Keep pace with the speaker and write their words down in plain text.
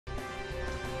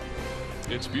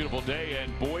It's a beautiful day in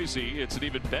Boise. It's an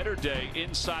even better day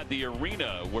inside the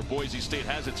arena where Boise State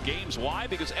has its games. Why?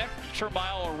 Because Extra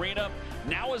Mile Arena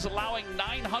now is allowing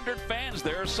 900 fans.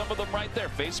 There are some of them right there.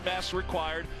 Face masks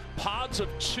required. Pods of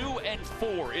 2 and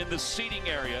 4 in the seating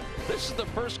area. This is the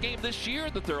first game this year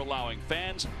that they're allowing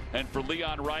fans. And for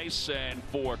Leon Rice and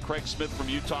for Craig Smith from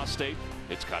Utah State,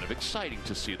 it's kind of exciting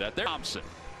to see that. There, Thompson.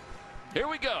 Here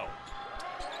we go.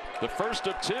 The first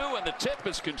of 2, and the tip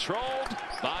is controlled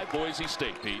by Boise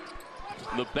State, Pete.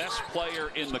 The best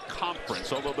player in the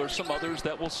conference, although there's some others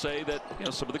that will say that, you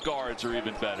know, some of the guards are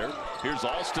even better. Here's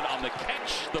Alston on the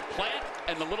catch, the plant,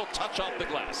 and the little touch off the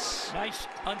glass. Nice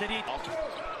underneath.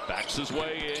 Backs his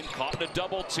way in, caught in a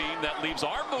double team. That leaves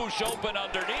Armus open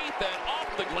underneath, and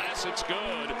off the glass, it's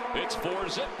good. It's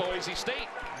 4-zip Boise State.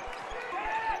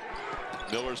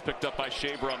 Miller's picked up by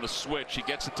Shaver on the switch. He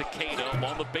gets it to Cato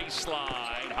along the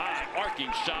baseline. High arcing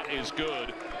shot is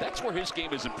good. That's where his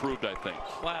game has improved, I think.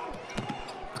 Wow.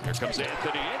 Here comes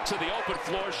Anthony into the open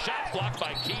floor. Shot blocked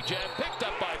by Kijab. Picked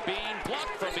up by Bean.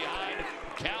 Blocked from behind.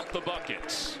 Count the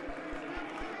buckets.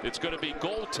 It's going to be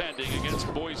goaltending against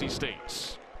Boise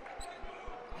State.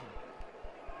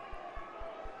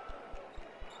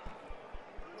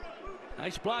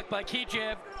 Nice block by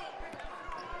Kijab.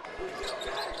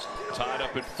 Tied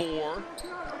up at 4.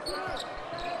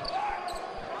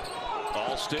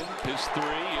 Alston, his 3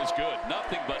 is good.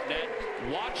 Nothing but net.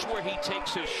 Watch where he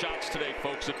takes his shots today,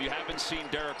 folks. If you haven't seen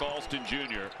Derrick Alston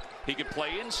Jr., he can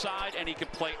play inside and he can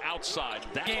play outside.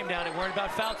 That game down and worried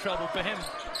about foul trouble for him.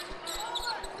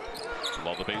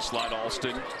 Along the baseline,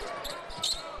 Alston.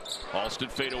 Alston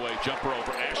fadeaway jumper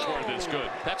over Ashworth is good.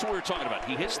 That's what we were talking about.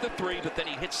 He hits the 3, but then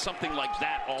he hits something like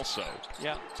that also.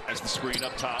 Yeah. As the screen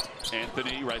up top,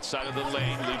 Anthony, right side of the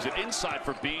lane, leaves it inside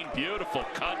for Bean. Beautiful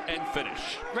cut and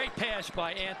finish. Great pass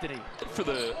by Anthony. For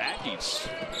the Aggies.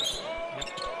 Yep.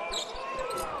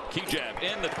 Kijab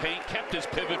in the paint, kept his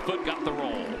pivot foot, got the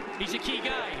roll. He's a key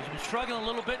guy. He's been struggling a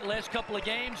little bit in the last couple of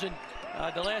games, and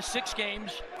the last 6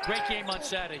 games. Great game on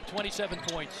Saturday, 27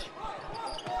 points.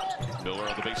 Miller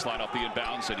on the baseline off the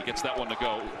inbounds, and he gets that one to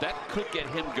go. That could get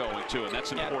him going, too, and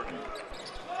that's important.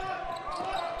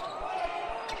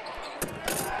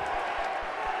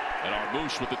 And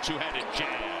Armus with the 2-handed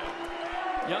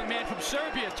jab. Young man from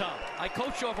Serbia, Tom. I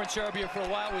coached over in Serbia for a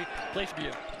while. We played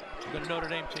Serbia. We're going to Notre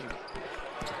Dame team.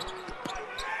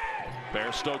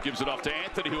 Bairstow gives it off to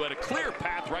Anthony, who had a clear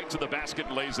path right to the basket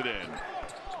and lays it in.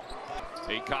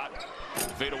 Acott,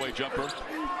 fadeaway jumper.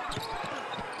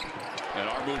 And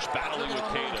Armus battling with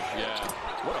Cato. Yeah,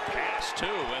 what a pass, too.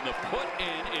 And the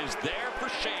put-in is there for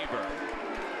Shaver.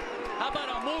 How about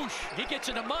Armus? He gets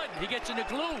in the mud. He gets in the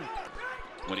glue.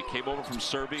 When he came over from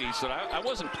Serbia, he said, I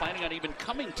wasn't planning on even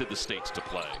coming to the States to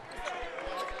play.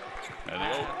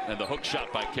 And the hook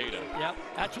shot by Cato. Yep,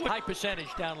 that's what high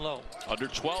percentage down low. Under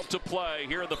 12 to play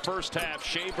here in the first half.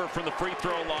 Shaver from the free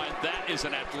throw line. That is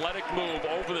an athletic move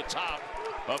over the top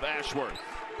of Ashworth.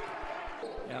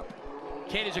 Yep.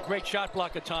 Cato's a great shot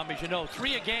blocker, Tom, as you know.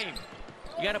 3 a game.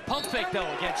 You got a pump fake,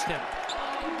 though, against him.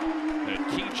 And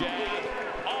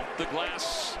Kijab off the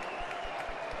glass.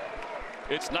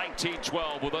 It's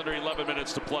 19-12 with under 11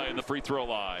 minutes to play in the free throw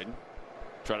line.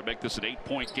 Try to make this an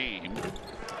 8-point game.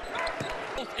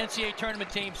 Both NCAA tournament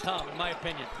teams, Tom, in my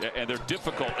opinion. Yeah, and they're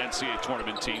difficult NCAA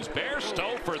tournament teams.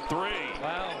 Bairstow for 3.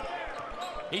 Wow.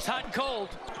 He's hot and cold.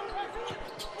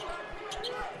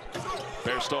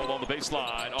 Bairstow on the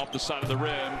baseline, off the side of the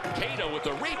rim. Cato with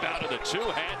the rebound of the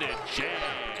 2-handed jam.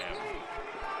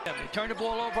 Yeah, they turn the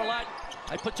ball over a lot.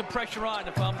 I put some pressure on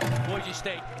if I'm Boise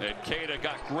State. And Cato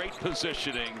got great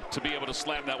positioning to be able to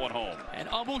slam that one home. And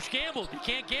almost gambled. You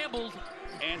can't gamble.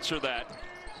 Answer that.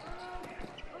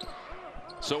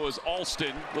 So is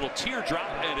Alston. Little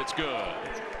teardrop, and it's good.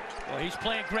 Well, he's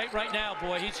playing great right now,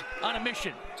 boy. He's on a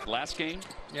mission. Last game,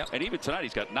 yep. And even tonight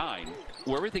he's got 9,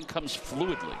 where everything comes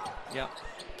fluidly. Yep.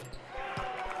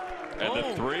 And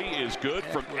the 3 is good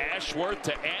from Ashworth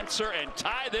to answer and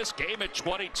tie this game at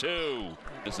 22.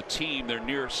 As a team, they're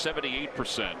near 78%,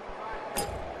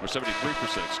 or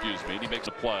 73%, excuse me, and he makes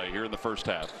a play here in the first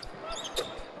half.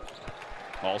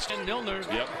 Alston. And Milner,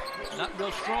 yep, not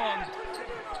real strong.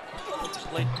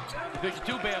 Played Division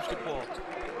II basketball.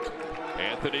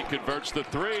 Anthony converts the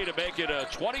 3 to make it a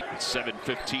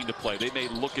 27-15 to play. They may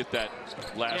look at that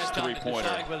last 3-pointer.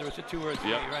 Decide whether it's a 2 or a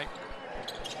 3, right?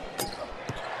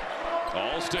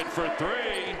 Alston for 3.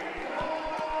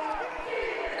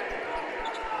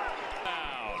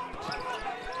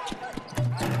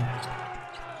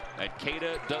 And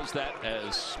Cato does that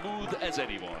as smooth as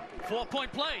anyone.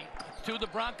 4-point play. 2 the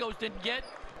Broncos didn't get.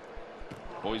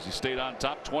 Boise State on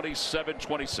top,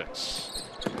 27-26.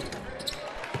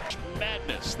 Madness.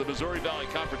 the Missouri Valley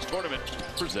Conference Tournament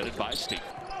presented by State.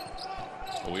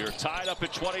 We are tied up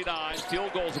at 29.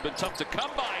 Field goals have been tough to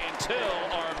come by until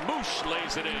Armus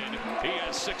lays it in. He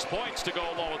has 6 points to go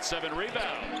along with 7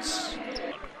 rebounds.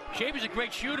 Shaver's a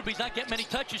great shooter, but he's not getting many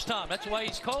touches, Tom. That's why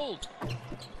he's cold.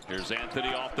 Here's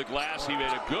Anthony off the glass. He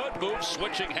made a good move,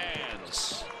 switching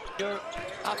hands. Your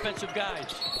offensive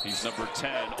guys. He's number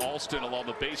 10. Alston along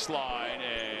the baseline,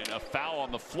 and a foul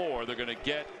on the floor. They're going to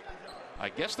get, I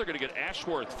guess they're going to get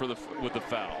Ashworth with the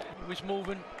foul. He was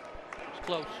moving. It's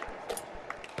close.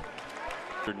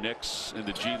 Knicks in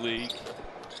the G League.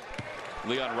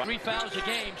 Leon 3 fouls a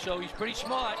game, so he's pretty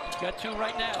smart. He's got 2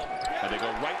 right now. And they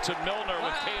go right to Milner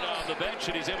with Keita on the bench,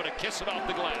 and he's able to kiss it off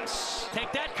the glass.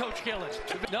 Take that, Coach Gillen.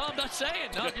 No, I'm not saying.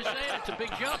 No, I'm just saying it's a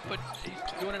big jump, but he's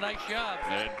doing a nice job.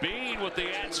 And Bean with the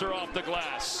answer off the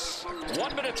glass.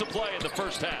 1 minute to play in the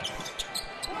first half.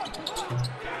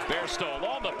 Bairstow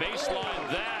on the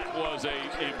baseline. That was an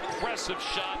impressive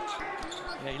shot.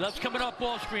 Yeah, he loves coming off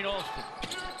ball screen, Alston.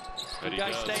 You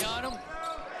guys stay on him.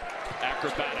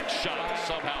 Acrobatic shot,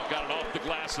 somehow got it off the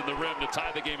glass in the rim to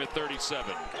tie the game at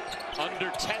 37. Under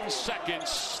 10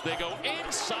 seconds, they go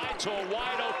inside to a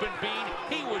wide open Bean.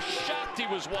 He was shocked he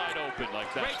was wide open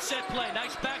like that. Great set play,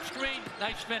 nice back screen,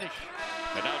 nice finish.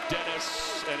 And now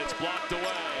Dennis, and it's blocked away,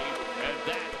 and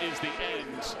that is the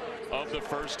end of the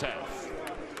first half.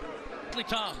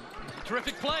 Tom, he's a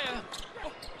terrific player.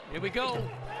 Here we go.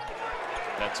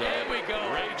 There we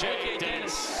go. Ray J.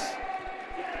 Dennis.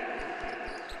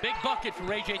 Big bucket for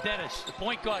Ray J. Dennis, the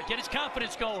point guard. Get his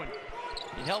confidence going.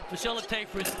 He helped facilitate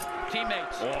for his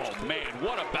teammates. Oh, man,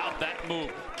 what about that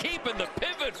move? Keeping the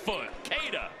pivot foot.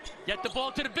 Keita. Get the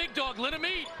ball to the big dog. Let him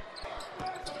eat.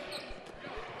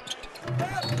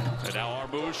 And now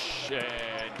Armus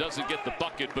doesn't get the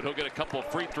bucket, but he'll get a couple of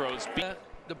free throws.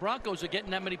 The Broncos are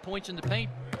getting that many points in the paint.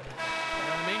 You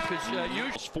know what I mean?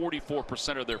 Because usually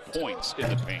 44% of their points in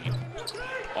the paint.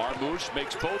 Armus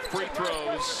makes both free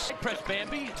throws. Press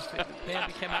Bambi.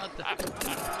 Bambi came out.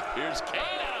 Here's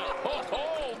Keita.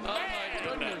 Oh, man. My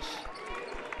goodness.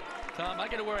 Tom, I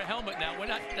got to wear a helmet now. We're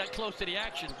not that close to the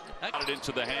action. Got it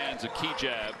into the hands of key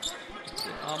jab.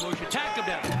 Armus attack him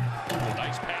down.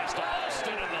 Nice pass to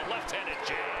Alston and the left-handed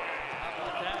jab.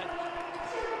 How about that?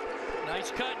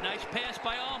 Nice cut. Nice pass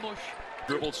by Armus.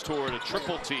 Dribbles toward a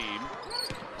triple team.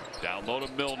 Down low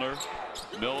to Milner.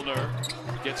 Milner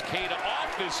gets Keita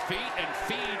off his feet and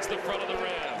feeds the front of the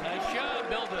rim. Nice job,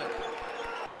 Milner.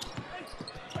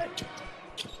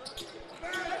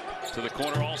 To the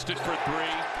corner, Alston for 3.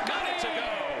 Got it to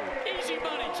go. Easy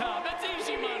money, Tom. That's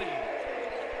easy money.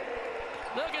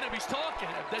 Look at him. He's talking.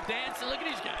 They're dancing. Look at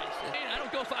these guys. I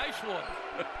don't go for ice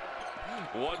water.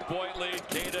 1 point lead.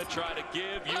 Keita trying to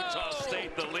give Utah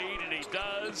State the lead, and he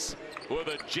does with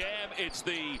a jam. It's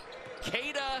the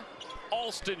Keita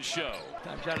Alston show.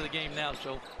 Time's out of the game now,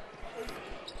 so.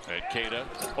 And Keita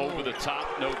over the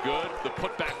top, no good. The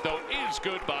putback, though, is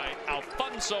good by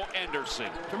Alfonso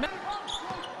Anderson.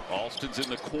 Alston's in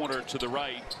the corner to the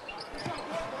right.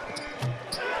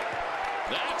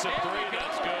 That's a 3.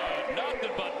 That's good.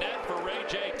 Nothing but net for Ray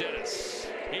J. Dennis.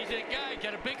 He's a guy.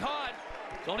 Got a big heart.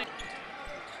 It's only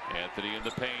Anthony in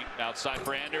the paint, outside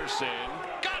for Anderson.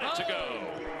 Got it to go.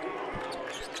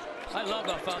 I love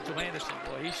Alfonso Anderson,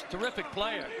 boy. He's a terrific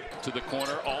player. To the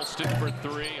corner, Alston for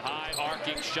 3. High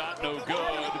arcing shot, no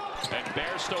good. And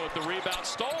Bairstow at the rebound,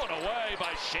 stolen away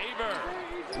by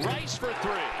Shaver. Rice for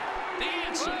 3. The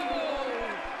answer.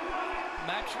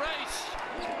 Max Rice.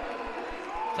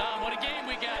 Tom, what a game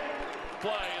we got.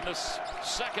 Play in the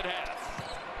second half.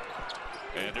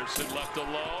 Anderson left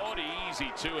alone.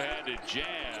 Easy two-handed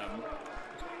jam.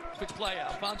 Good player,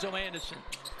 Alfonso Anderson.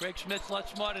 Greg Smith's a lot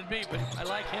smarter than me, but I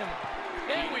like him.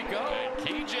 There we go. And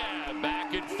key jab.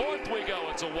 Back and forth we go.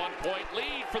 It's a 1-point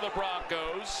lead for the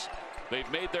Broncos. They've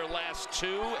made their last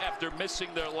 2 after missing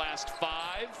their last 5.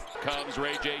 Comes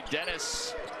Ray J.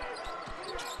 Dennis.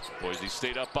 Boise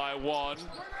State up by 1.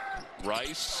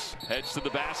 Rice heads to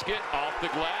the basket. Off the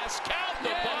glass. Count the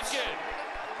bucket.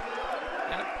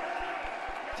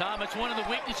 Tom, it's one of the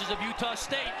weaknesses of Utah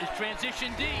State is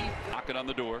transition D. Knocking on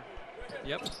the door.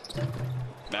 Yep.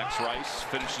 Max Rice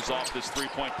finishes off this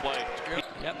 3-point play.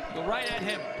 Yep. Go right at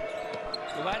him.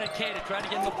 Go right at Keita. Try to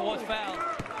get him the 4th foul.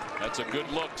 That's a good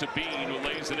look to Bean, who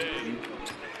lays it in.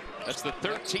 That's the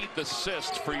 13th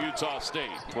assist for Utah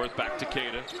State. Worth back to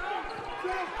Keita.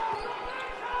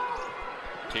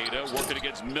 Keita working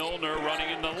against Milner, running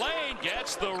in the lane,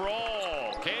 gets the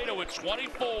roll. Keita with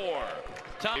 24.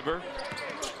 Tabor.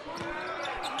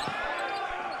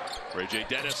 Ray J.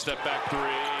 Dennis step back 3,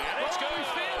 and it's good.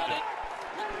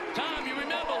 Tom, you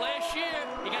remember last year,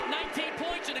 he got 19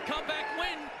 points in a comeback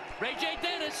win. Ray J.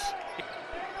 Dennis.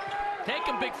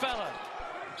 him, big fella.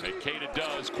 And Keita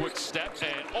does. Quick step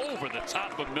and over the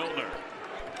top of Milner.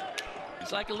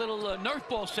 It's like a little Nerf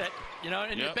ball set, you know,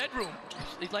 in your bedroom.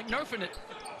 He's like Nerfing it.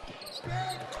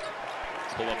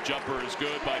 Pull-up jumper is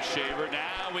good by Shaver.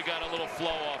 Now we got a little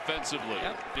flow offensively.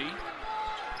 Yep.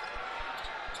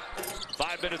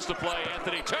 5 minutes to play.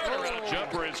 Anthony turnaround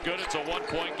jumper is good. It's a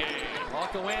 1-point game.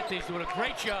 Marco Anthony's doing a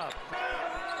great job.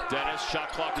 Dennis,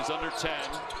 shot clock is under 10.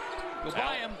 Go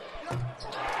by him.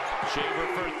 Shaver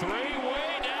for three,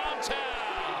 way downtown.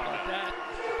 How about that?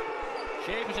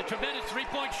 Shaver's a tremendous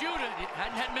three-point shooter. He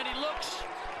hadn't had many looks.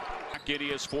 Giddy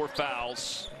has 4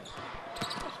 fouls.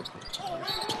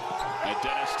 And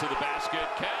Dennis to the basket.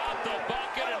 Count the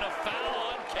bucket and a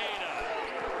foul on Keita.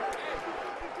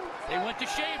 They went to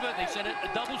Shaver. They said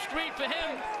a double screen for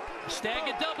him. A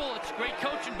staggered double. It's great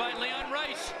coaching by Leon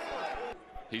Rice.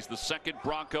 He's the second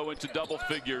Bronco into double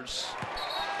figures.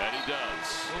 And he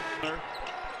does.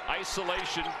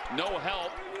 Isolation, no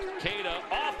help. Keita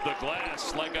off the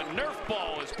glass like a Nerf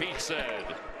ball, as Pete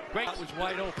said. Great. That was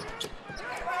wide open.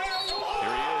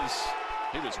 Here he is.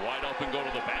 He was wide open, go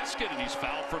to the basket, and he's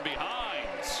fouled from behind.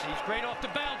 He's great off the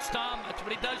bounce, Tom. That's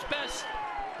what he does best.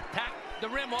 Attack the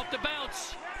rim off the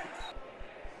bounce.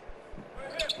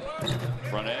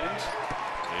 Front end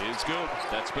is good.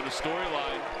 That's been a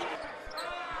storyline.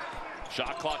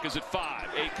 Shot clock is at 5.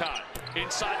 Akot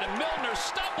inside to Milner,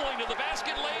 stumbling to the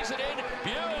basket, lays it in.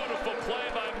 Beautiful play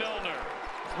by Milner.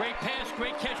 Great pass,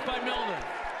 great catch by Milner.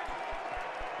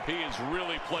 He has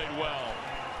really played well.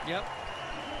 Yep.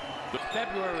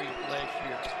 February last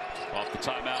year. Off the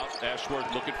timeout, Ashworth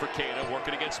looking for Keita,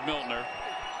 working against Milner.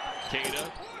 Keita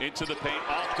into the paint,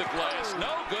 off the glass.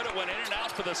 No good, it went in and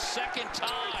out for the second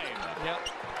time. Yep.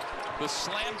 The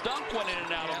slam dunk went in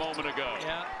and out a moment ago.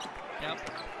 Yeah. Yep.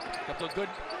 Couple of good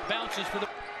bounces for the.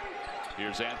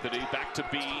 Here's Anthony back to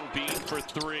Bean. Bean for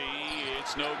 3.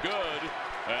 It's no good.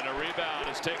 And a rebound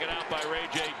is taken out by Ray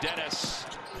J. Dennis.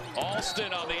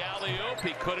 Alston on the alley-oop.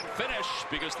 He couldn't finish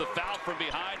because the foul from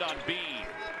behind on Bean.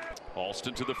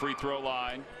 Alston to the free throw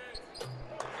line.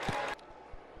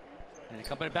 And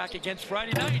coming back against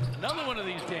Friday night. Another one of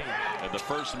these games. And the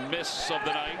first miss of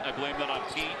the night. I blame that on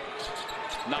Pete.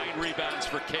 9 rebounds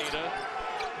for Keita.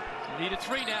 Need a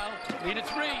 3 now. Need a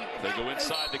 3. They go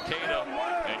inside to Keita.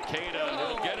 And Keita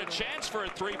will get a chance for a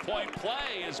 3-point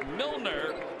play as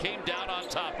Milner came down on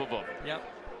top of him. Yep.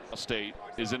 State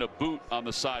is in a boot on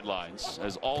the sidelines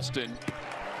as Alston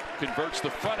converts the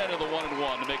front end of the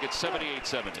 1-and-1 to make it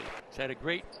 78-70. He's had a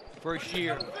great first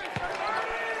year.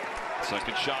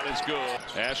 Second shot is good.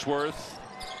 Ashworth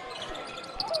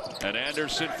and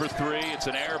Anderson for 3. It's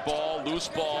an air ball, loose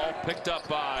ball, picked up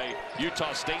by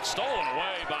Utah State, stolen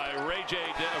away by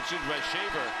by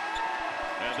Shaver.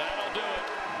 And that'll do it.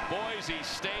 Boise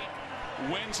State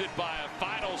wins it by a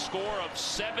final score of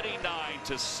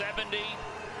 79-70.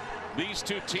 These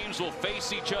two teams will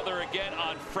face each other again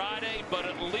on Friday, but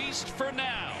at least for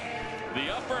now, the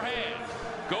upper hand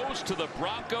goes to the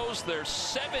Broncos, their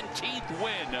 17th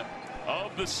win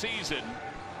of the season.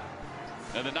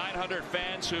 And the 900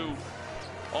 fans who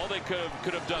all they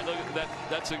could have done,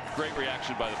 that's a great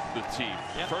reaction by the team.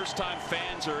 Yep. First time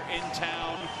fans are in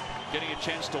town, getting a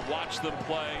chance to watch them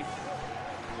play.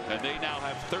 And they now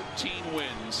have 13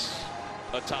 wins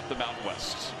atop the Mountain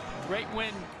West. Great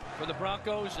win for the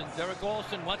Broncos, and Derrick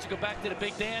Alston wants to go back to the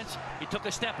big dance. He took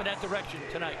a step in that direction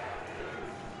tonight.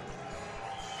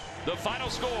 The final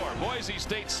score, Boise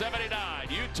State 79,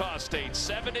 Utah State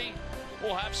 70.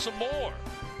 We'll have some more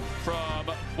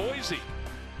from Boise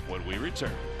when we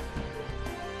return.